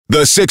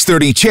The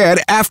 6:30 CHED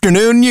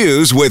Afternoon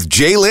News with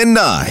Jaylen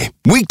Nye.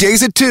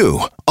 Weekdays at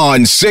 2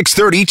 on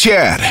 6:30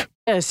 CHED.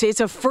 Yes,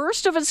 it's a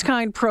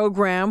first-of-its-kind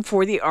program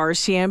for the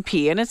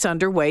RCMP, and it's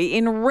underway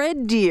in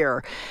Red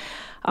Deer.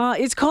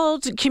 It's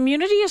called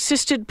Community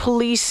Assisted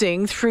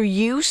Policing Through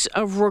Use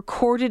of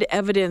Recorded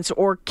Evidence,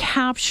 or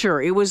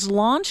CAPTURE. It was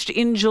launched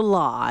in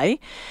July.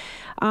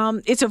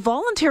 It's a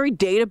voluntary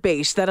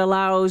database that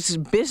allows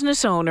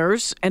business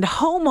owners and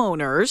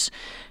homeowners,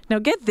 now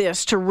get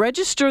this, to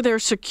register their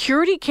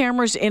security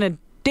cameras in a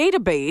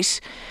database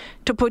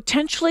to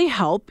potentially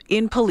help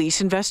in police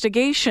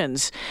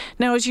investigations.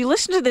 Now, as you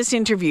listen to this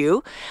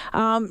interview,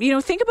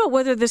 think about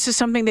whether this is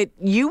something that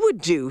you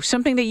would do,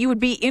 something that you would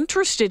be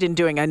interested in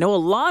doing. I know a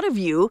lot of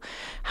you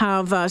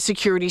have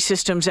security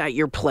systems at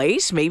your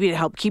place, maybe to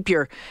help keep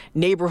your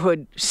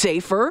neighborhood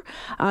safer.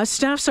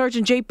 Staff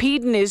Sergeant Jay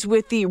Peden is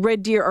with the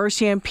Red Deer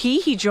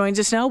RCMP. He joins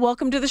us now.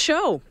 Welcome to the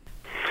show.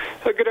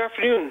 Good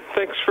afternoon.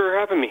 Thanks for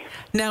having me.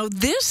 Now,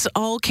 this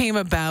all came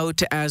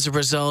about as a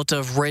result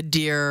of Red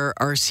Deer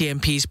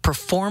RCMP's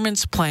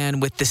performance plan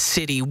with the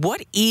city.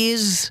 What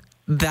is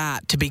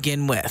that to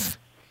begin with?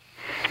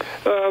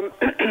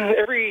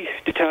 Every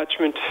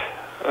detachment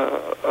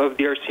of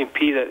the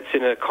RCMP that's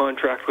in a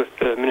contract with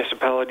the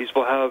municipalities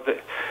will have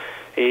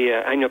a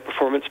annual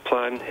performance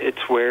plan.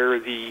 It's where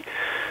the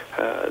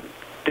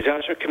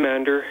detachment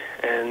commander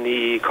and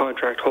the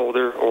contract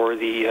holder or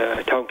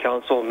the town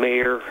council,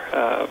 mayor,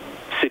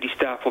 city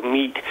staff will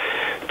meet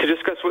to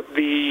discuss what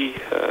the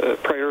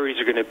priorities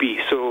are going to be.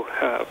 So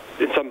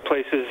in some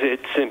places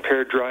it's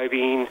impaired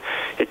driving,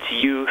 it's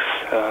youth.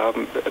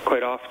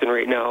 Quite often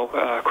right now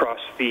across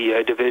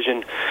the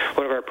division,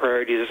 one of our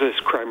priorities is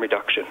crime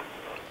reduction.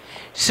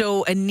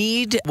 So a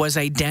need was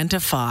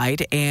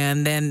identified,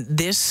 and then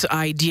this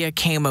idea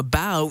came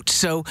about.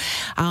 So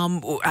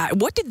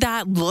what did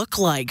that look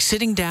like,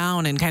 sitting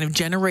down and kind of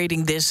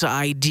generating this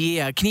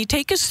idea? Can you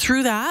take us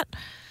through that?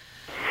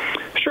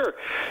 Sure.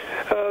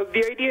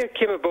 The idea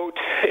came about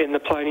in the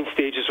planning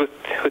stages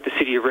with the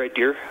city of Red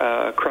Deer.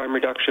 Crime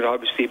reduction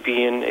obviously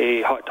being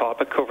a hot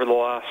topic over the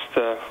last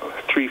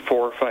 3,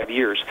 4, 5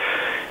 years.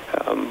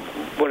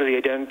 One of the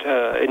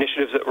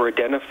initiatives that were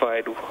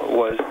identified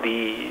was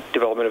the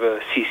development of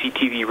a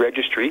CCTV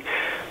registry.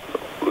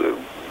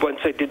 Once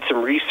I did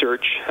some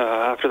research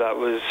after that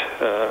was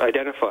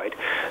identified,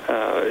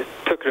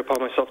 took it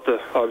upon myself to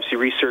obviously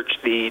research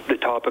the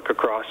topic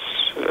across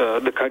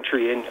the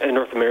country and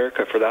North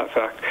America for that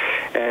fact.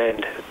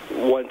 And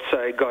once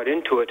I got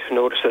into it,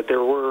 noticed that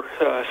there were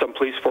some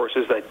police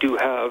forces that do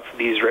have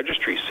these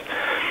registries.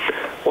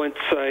 Once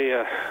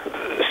I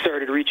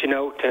started reaching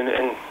out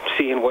and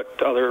seeing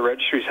what other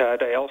registries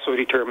had, I also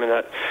determined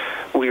that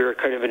we were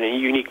kind of in a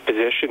unique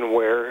position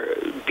where,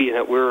 being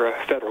that we're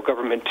a federal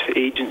government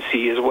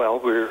agency as well,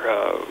 we're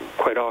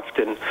quite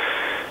often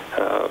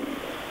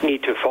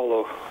need to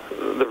follow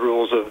the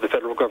rules of the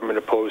federal government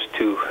opposed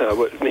to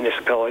what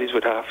municipalities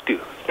would have to.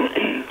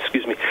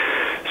 Excuse me.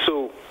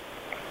 So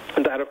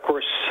that, of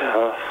course,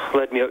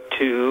 led me out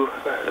to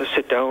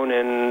sit down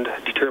and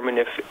determine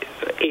if,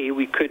 A,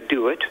 we could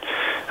do it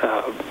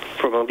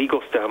from a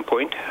legal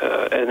standpoint,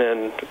 and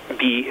then,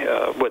 B,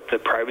 what the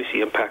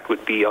privacy impact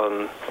would be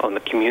on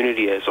the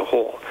community as a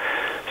whole.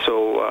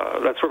 So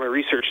that's where my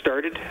research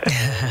started.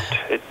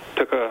 It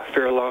took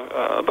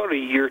about a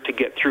year to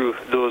get through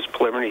those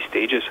preliminary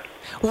stages.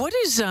 What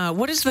is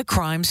the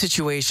crime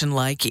situation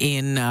like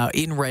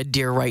in Red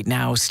Deer right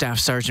now, Staff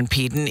Sergeant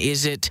Peden?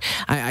 Is it?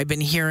 I've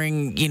been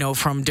hearing,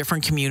 from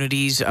different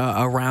communities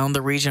around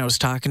the region. I was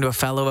talking to a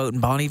fellow out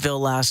in Bonnyville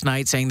last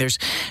night, saying there's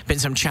been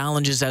some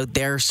challenges out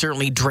there.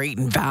 Certainly,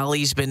 Drayton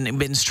Valley's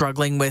been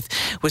struggling with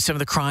some of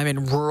the crime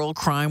and rural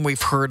crime.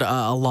 We've heard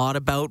a lot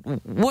about.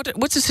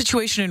 What's the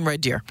situation in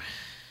Red Deer?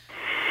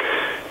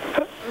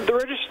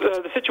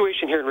 The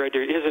situation here in Red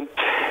Deer isn't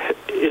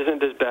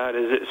as bad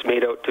as it's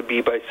made out to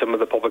be by some of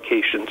the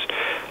publications.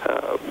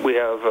 We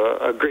have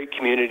a great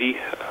community.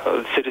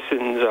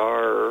 Citizens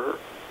are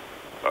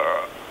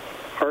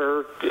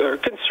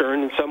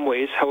concerned in some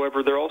ways.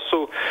 However, they're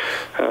also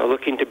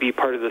looking to be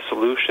part of the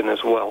solution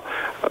as well.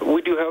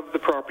 We do have the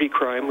property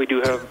crime. We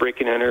do have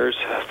break-and-enters,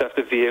 theft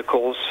of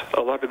vehicles.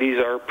 A lot of these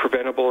are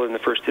preventable in the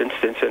first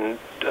instance, and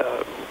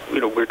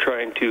we're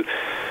trying to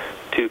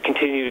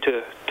continue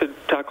to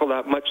tackle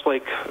that, much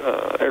like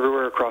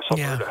everywhere across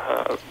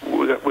Alberta.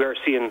 Yeah. We are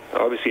seeing,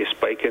 obviously, a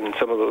spike in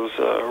some of those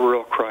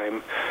rural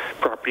crime,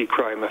 property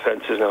crime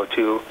offenses now,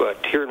 too.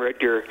 But here in Red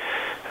Deer,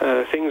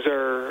 things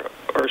are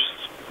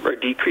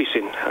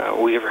decreasing.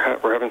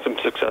 We're having some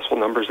successful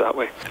numbers that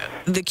way.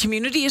 The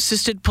Community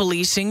Assisted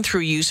Policing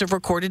Through Use of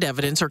Recorded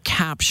Evidence, or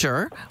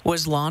CAPTURE,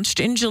 was launched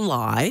in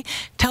July.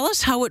 Tell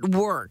us how it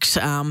works.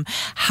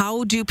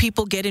 How do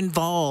people get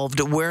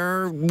involved?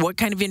 What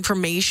kind of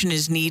information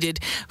is needed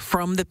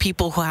from the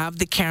people who have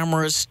the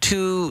cameras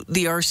to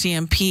the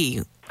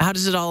RCMP? How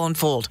does it all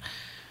unfold?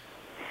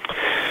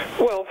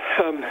 Well,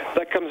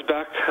 that comes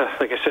back,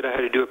 like I said, I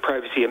had to do a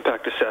privacy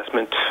impact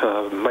assessment.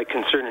 My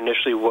concern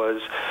initially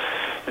was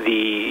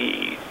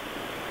the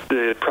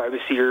the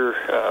privacy or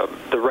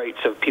the rights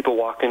of people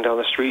walking down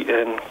the street,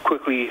 and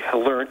quickly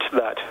learned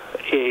that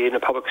in a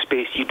public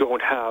space you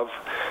don't have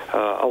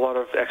a lot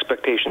of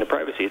expectation of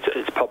privacy.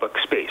 It's public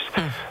space.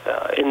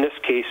 In this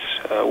case,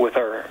 with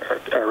our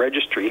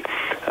registry,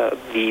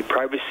 the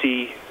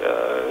privacy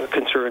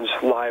concerns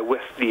lie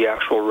with the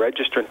actual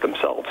registrant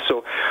themselves.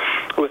 So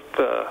with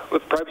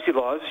privacy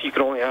laws, you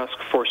can only ask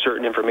for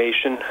certain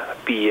information,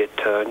 be it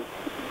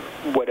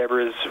whatever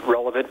is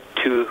relevant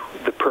to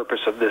the purpose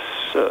of this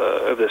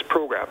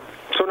program.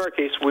 So in our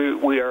case,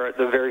 we are at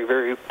the very,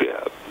 very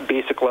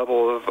basic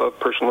level of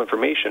personal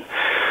information.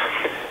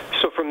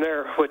 So from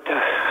there, what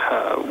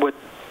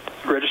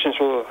registrants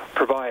will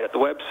provide at the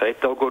website,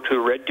 they'll go to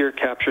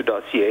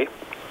reddeercapture.ca,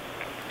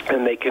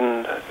 and they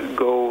can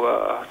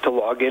go to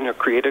log in or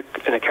create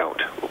an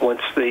account.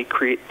 Once they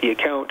create the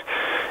account,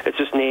 it's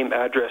just name,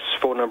 address,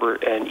 phone number,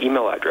 and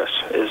email address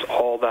is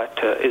all that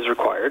is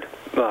required.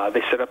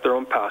 They set up their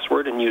own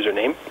password and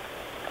username.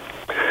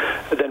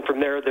 Then from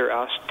there, they're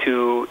asked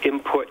to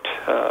input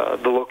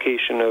the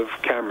location of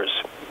cameras.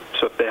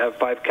 So if they have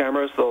 5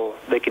 cameras,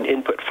 they can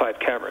input 5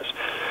 cameras.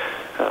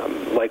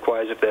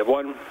 Likewise, if they have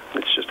 1,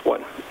 it's just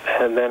 1.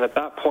 And then at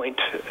that point,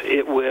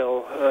 it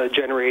will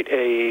generate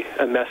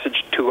a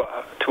message to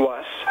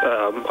us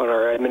on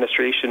our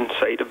administration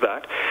site of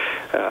that,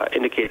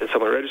 indicate that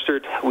someone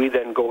registered. We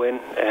then go in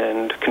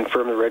and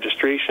confirm the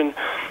registration,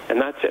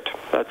 and that's it.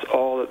 That's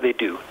all that they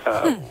do.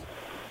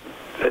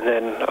 And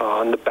then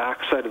on the back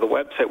side of the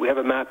website, we have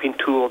a mapping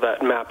tool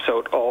that maps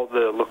out all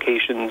the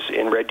locations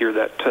in Red Deer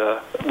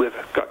that we've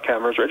got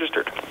cameras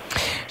registered.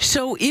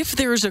 So if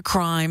there's a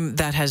crime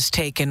that has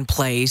taken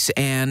place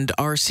and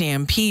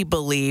RCMP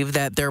believe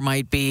that there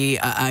might be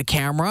a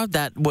camera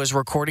that was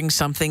recording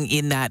something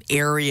in that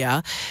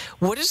area,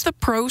 what is the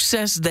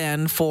process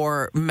then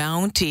for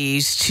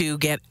Mounties to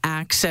get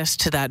access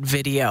to that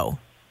video?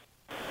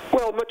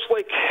 Well, much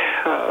like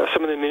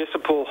some of the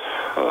municipal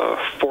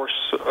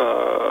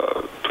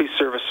police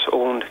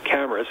service-owned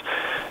cameras,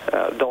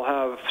 they'll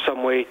have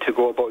some way to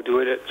go about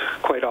doing it.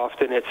 Quite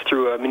often it's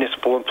through a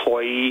municipal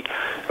employee,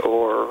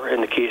 or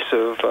in the case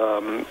of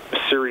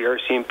Surrey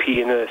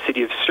RCMP in the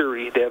city of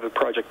Surrey, they have a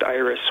Project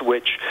Iris,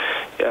 which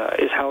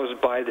is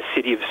housed by the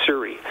city of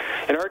Surrey.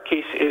 In our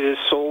case, it is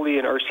solely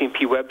an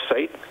RCMP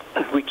website.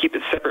 We keep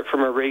it separate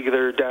from our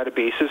regular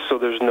databases, so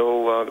there's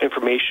no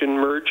information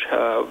merge.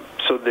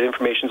 So the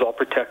information is all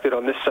protected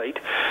on this site,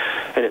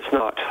 and it's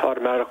not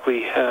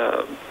automatically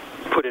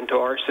put into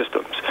our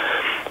systems.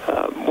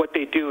 What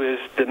they do is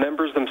the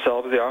members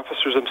themselves, the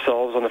officers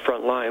themselves on the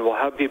front line, will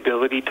have the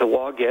ability to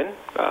log in.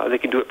 They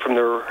can do it from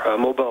their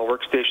mobile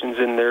workstations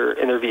in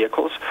their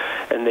vehicles,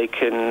 and they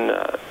can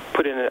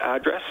put in an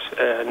address,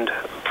 and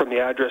from the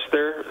address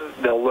there,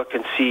 they'll look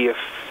and see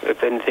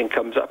if anything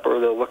comes up, or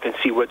they'll look and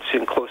see what's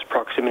in close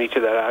proximity to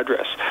that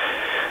address.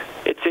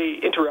 It's a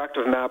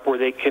interactive map where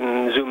they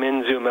can zoom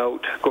in, zoom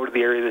out, go to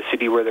the area of the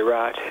city where they're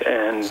at,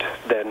 and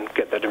then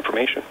get that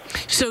information.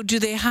 So do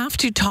they have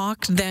to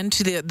talk then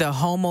to the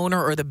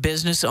homeowner or the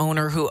business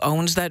owner who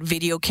owns that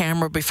video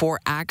camera before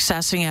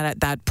accessing it at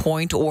that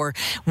point? Or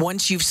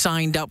once you've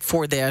signed up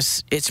for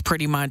this, it's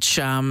pretty much,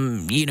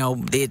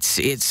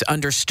 it's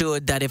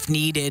understood that if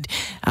needed,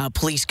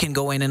 police can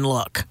go in and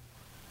look?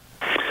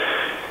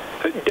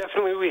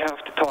 Definitely we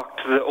have to talk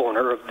to the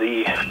owner of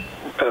the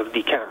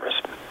cameras.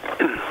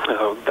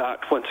 That,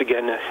 once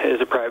again,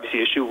 is a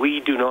privacy issue. We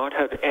do not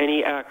have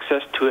any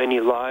access to any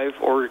live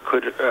or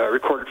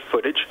recorded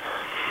footage.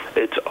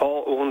 It's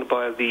all owned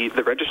by the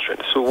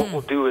registrant. So what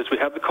we'll do is we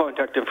have the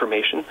contact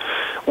information.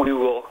 We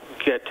will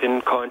get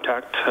in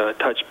contact,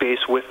 touch base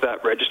with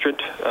that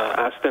registrant,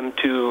 ask them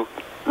to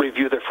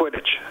review their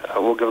footage.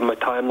 We'll give them a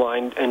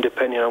timeline, and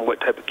depending on what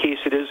type of case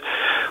it is,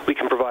 we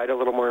can provide a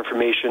little more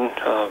information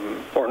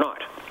or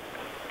not.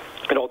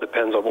 It all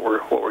depends on what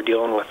we're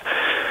dealing with.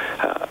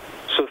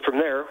 So from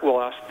there,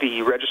 we'll ask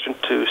the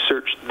registrant to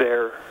search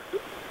their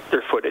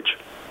footage,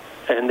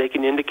 and they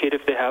can indicate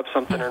if they have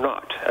something or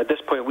not. At this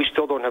point, we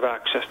still don't have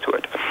access to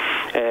it.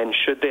 And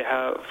should they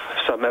have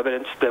some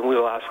evidence, then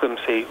we'll ask them,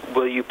 say,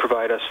 will you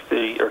provide us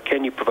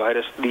can you provide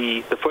us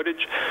the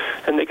footage?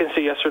 And they can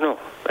say yes or no.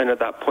 And at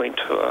that point,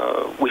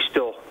 we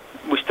still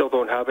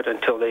don't have it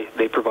until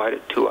they provide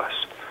it to us.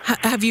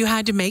 Have you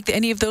had to make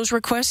any of those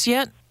requests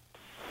yet?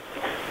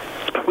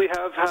 We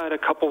have had a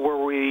couple where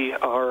we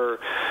are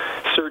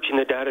searching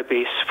the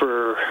database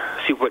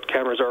see what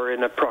cameras are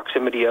in a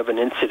proximity of an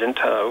incident.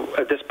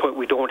 At this point,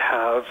 we don't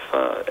have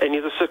any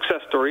of the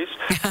success stories.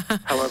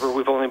 However,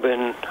 we've only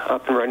been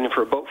up and running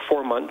for about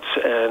 4 months,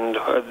 and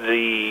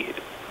the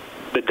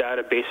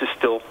database is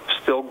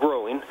still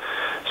growing.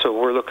 So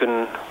we're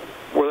looking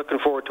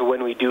forward to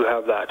when we do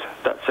have that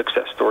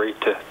success story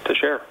to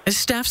share.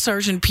 Staff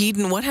Sergeant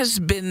Peden, what has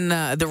been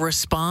the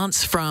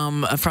response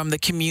from the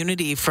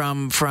community,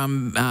 from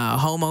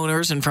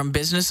homeowners and from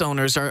business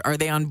owners? Are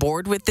they on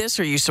board with this?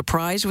 Are you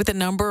surprised with the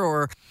number?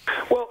 Or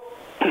well,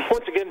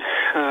 once again,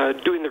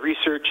 doing the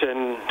research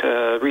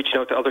and reaching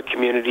out to other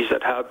communities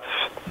that have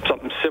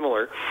something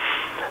similar,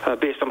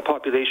 based on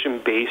population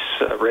base,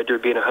 Red Deer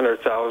being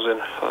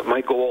 100,000,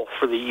 my goal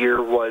for the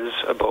year was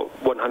about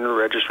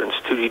 100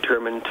 registrants to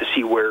determine to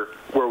see where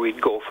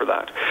we'd go for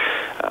that.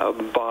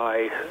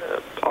 By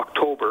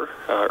October,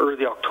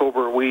 early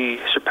October, we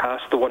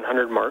surpassed the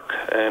 100 mark,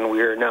 and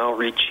we are now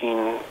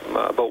reaching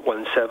about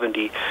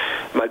 170.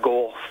 My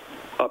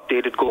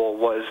updated goal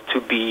was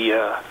to be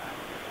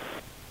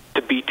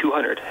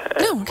 200.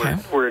 Oh, okay.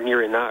 We're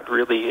nearing that.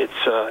 Really,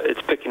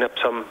 it's picking up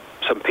some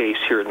pace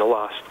here in the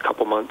last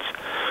couple months.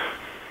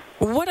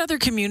 What other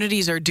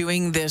communities are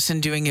doing this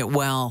and doing it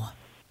well?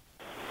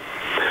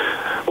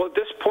 Well, at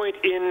this point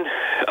in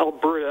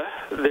Alberta,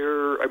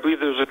 I believe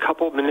there's a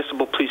couple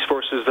municipal police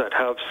forces that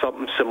have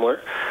something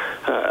similar.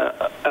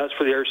 As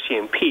for the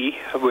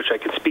RCMP, which I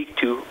can speak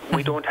to,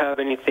 we don't have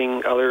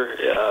anything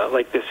other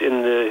like this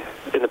in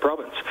the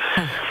province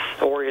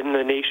or in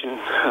the nation,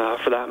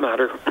 for that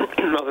matter,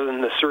 other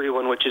than the Surrey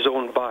one, which is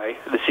owned by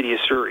the city of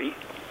Surrey.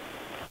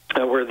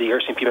 Where the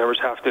RCMP members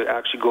have to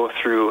actually go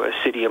through a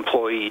city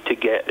employee to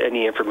get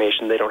any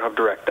information. They don't have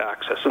direct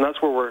access, and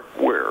that's where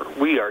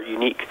we are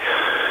unique.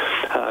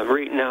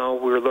 Right now,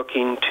 we're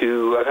looking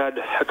to. I've had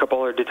a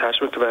couple other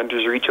detachment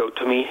commanders reach out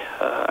to me,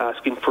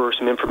 asking for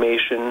some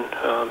information,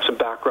 some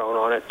background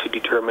on it to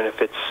determine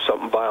if it's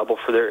something viable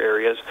for their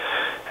areas,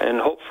 and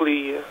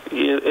hopefully,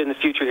 in the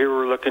future here,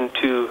 we're looking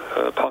to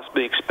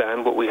possibly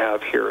expand what we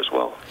have here as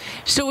well.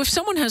 So, if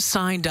someone has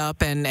signed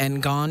up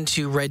and gone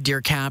to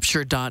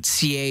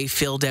reddeercapture.ca,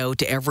 filled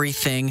out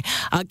everything,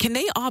 can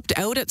they opt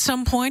out at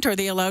some point? Are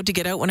they allowed to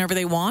get out whenever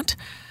they want?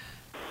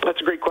 That's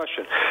a great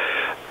question.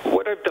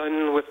 What I've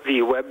done with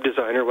the web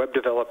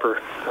developer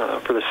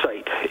for the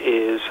site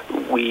is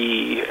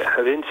we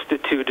have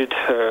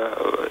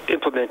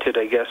implemented,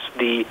 I guess,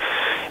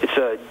 it's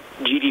a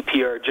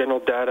GDPR, General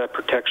Data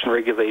Protection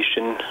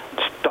Regulation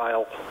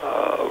style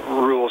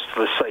rules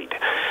to the site.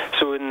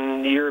 So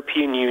in the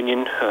European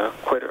Union,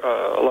 quite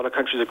a lot of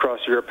countries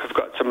across Europe have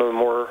got some of the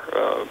more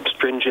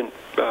stringent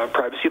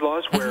privacy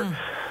laws where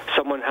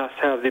someone has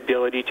to have the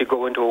ability to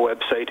go into a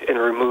website and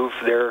remove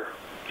their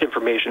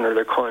information or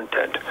their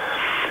content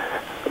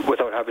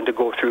without having to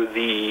go through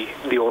the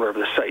owner of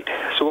the site.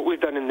 So what we've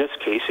done in this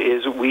case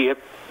is we have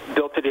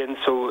built it in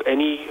so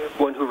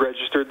anyone who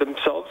registered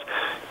themselves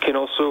can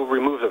also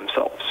remove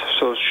themselves.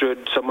 So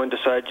should someone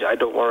decide, I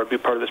don't want to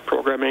be part of this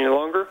program any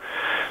longer,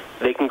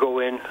 they can go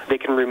in, they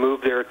can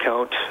remove their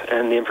account,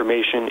 and the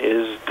information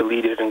is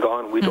deleted and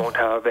gone. We don't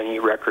have any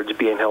records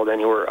being held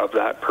anywhere of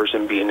that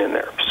person being in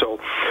there. So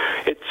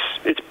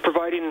it's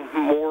providing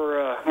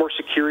more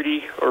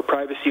security or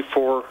privacy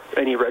for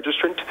any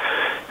registrant.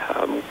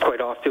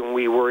 Quite often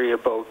we worry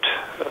about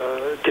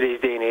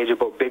today's day and age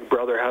about Big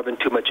Brother having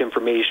too much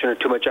information or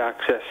too much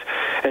access,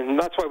 and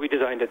that's why we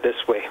designed it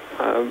this way,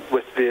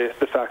 with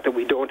the fact that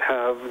we don't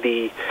have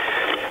the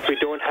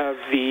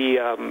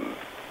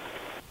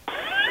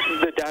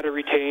data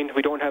retained,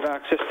 we don't have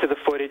access to the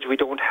footage, we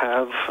don't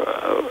have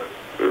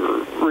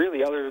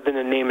really, other than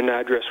a name and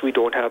address, we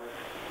don't have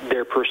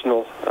their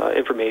personal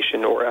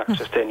information or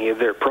access to any of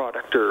their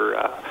product or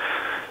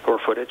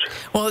footage.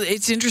 Well,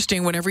 it's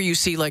interesting whenever you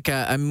see like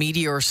a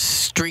meteor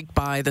streak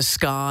by the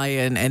sky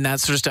and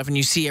that sort of stuff, and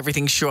you see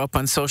everything show up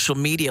on social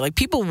media. Like,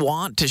 people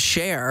want to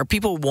share,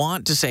 people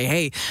want to say,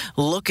 hey,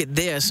 look at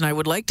this. And I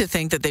would like to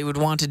think that they would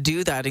want to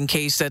do that in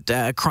case that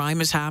a crime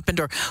has happened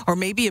or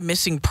maybe a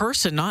missing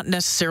person, not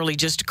necessarily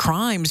just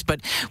crimes,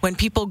 but when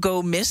people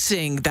go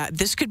missing, that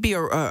this could be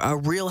a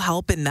real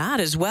help in that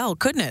as well,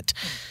 couldn't it?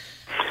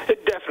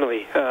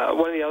 Definitely.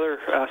 One of the other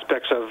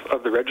aspects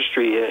of the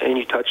registry, and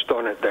you touched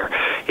on it there,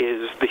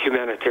 is the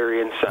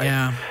humanitarian side.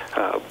 Yeah.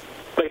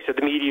 Like I said,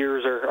 the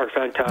meteors are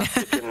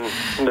fantastic, and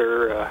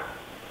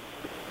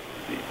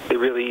they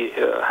really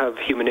have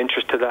human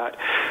interest to that.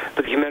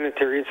 But the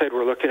humanitarian side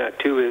we're looking at,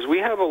 too, is we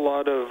have a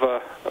lot of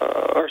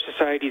our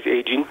society's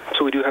aging,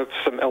 so we do have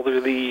some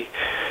elderly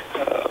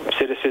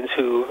citizens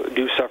who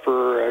do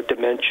suffer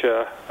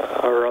dementia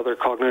or other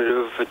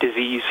cognitive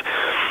disease,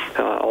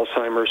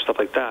 Alzheimer's, stuff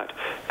like that,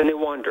 and they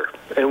wander,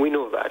 and we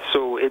know that.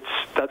 So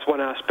that's one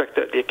aspect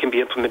that it can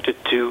be implemented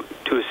to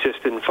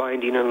assist in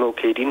finding and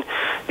locating.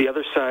 The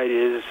other side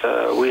is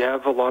we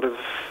have a lot of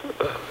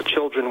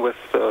children with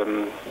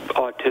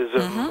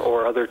autism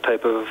or other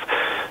type of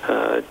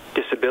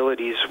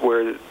disabilities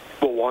where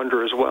will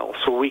wander as well.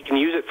 So we can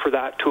use it for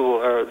that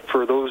tool,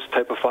 for those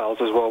type of files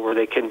as well, where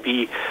they can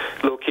be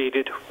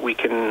located. We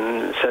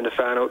can send a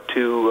fan out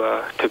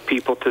to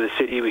people, to the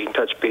city. We can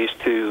touch base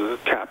to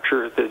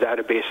capture the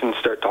database and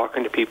start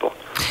talking to people.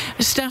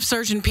 Staff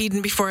Sergeant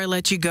Peden, before I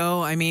let you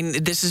go, I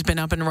mean, this has been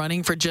up and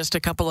running for just a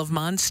couple of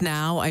months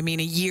now. I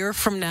mean, a year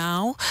from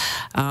now,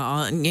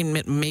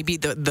 maybe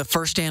the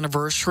first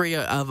anniversary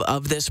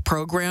of this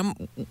program,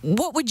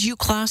 what would you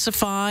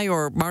classify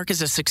or mark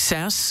as a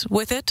success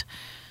with it?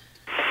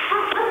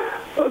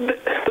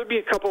 There'd be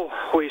a couple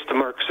ways to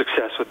mark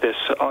success with this.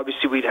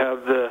 Obviously, we'd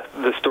have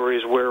the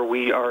stories where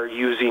we are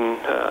using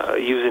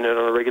it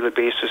on a regular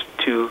basis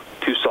to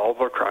solve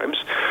our crimes.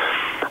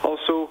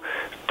 Also,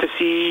 to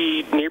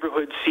see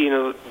neighborhoods seeing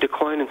a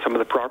decline in some of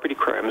the property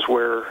crimes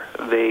where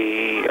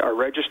they are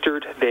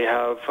registered. They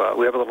have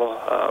we have a little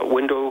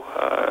window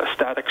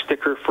static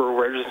sticker for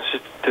residents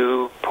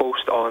to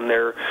post on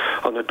their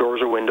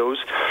doors or windows,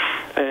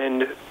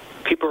 and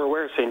people are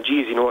aware, saying,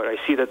 geez, you know what, I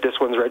see that this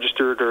one's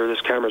registered or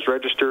this camera's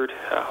registered.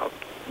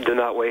 Then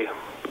that way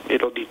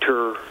it'll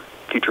deter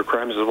future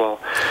crimes as well.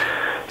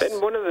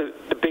 And one of the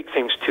big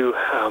things, too,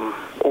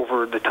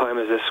 over the time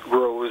as this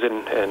grows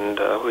and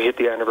we hit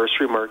the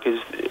anniversary mark, is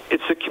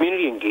it's the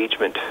community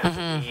engagement.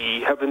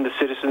 Having the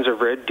citizens of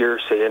Red Deer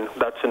saying,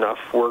 that's enough,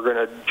 we're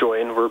going to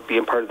join, we're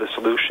being part of the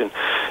solution.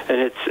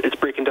 And it's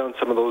breaking down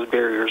some of those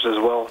barriers as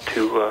well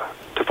to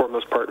form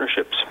those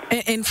partnerships.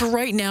 And for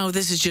right now,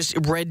 this is just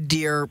Red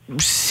Deer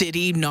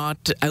City,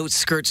 not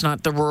outskirts,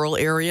 not the rural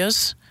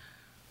areas?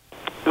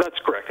 That's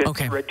correct. It's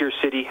okay. Red Deer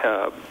City.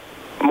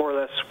 More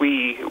or less,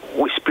 we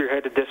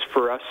spearheaded this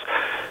for us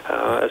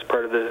as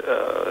part of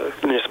the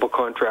municipal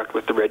contract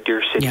with the Red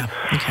Deer City. Yeah.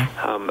 Okay.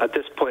 At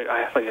this point,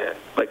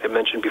 like I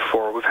mentioned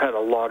before, we've had a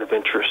lot of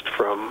interest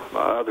from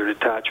other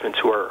detachments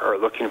who are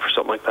looking for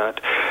something like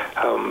that.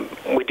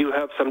 We do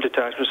have some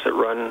detachments that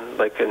run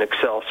like an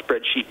Excel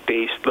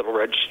spreadsheet-based little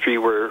registry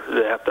where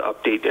they have to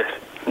update it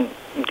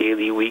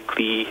daily,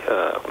 weekly,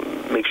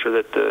 make sure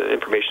that the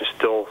information is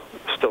still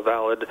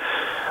valid,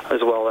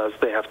 as well as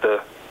they have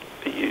to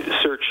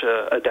search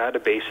a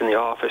database in the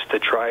office to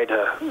try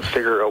to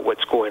figure out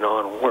what's going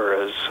on,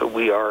 whereas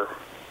we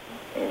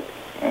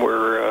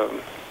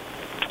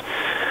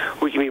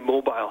can be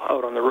mobile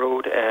out on the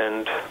road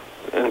and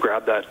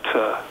grab that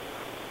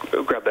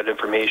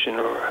information,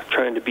 or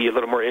trying to be a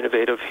little more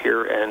innovative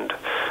here, and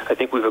I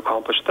think we've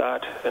accomplished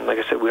that. And like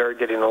I said, we are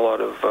getting a lot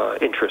of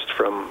interest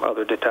from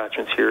other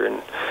detachments here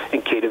in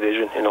K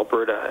Division in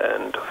Alberta,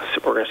 and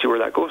we're going to see where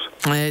that goes.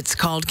 It's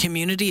called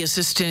Community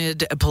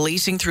Assisted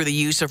Policing through the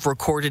use of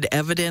recorded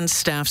evidence.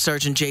 Staff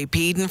Sergeant Jay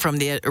Peden from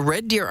the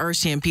Red Deer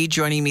RCMP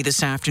joining me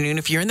this afternoon.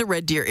 If you're in the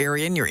Red Deer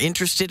area and you're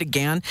interested,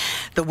 again,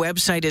 the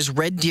website is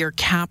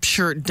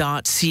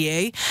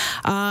reddeercapture.ca.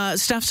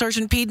 Staff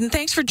Sergeant Peden,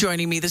 thanks for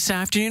joining me this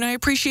afternoon. I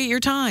appreciate your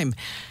time.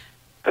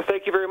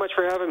 Thank you very much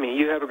for having me.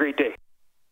 You have a great day.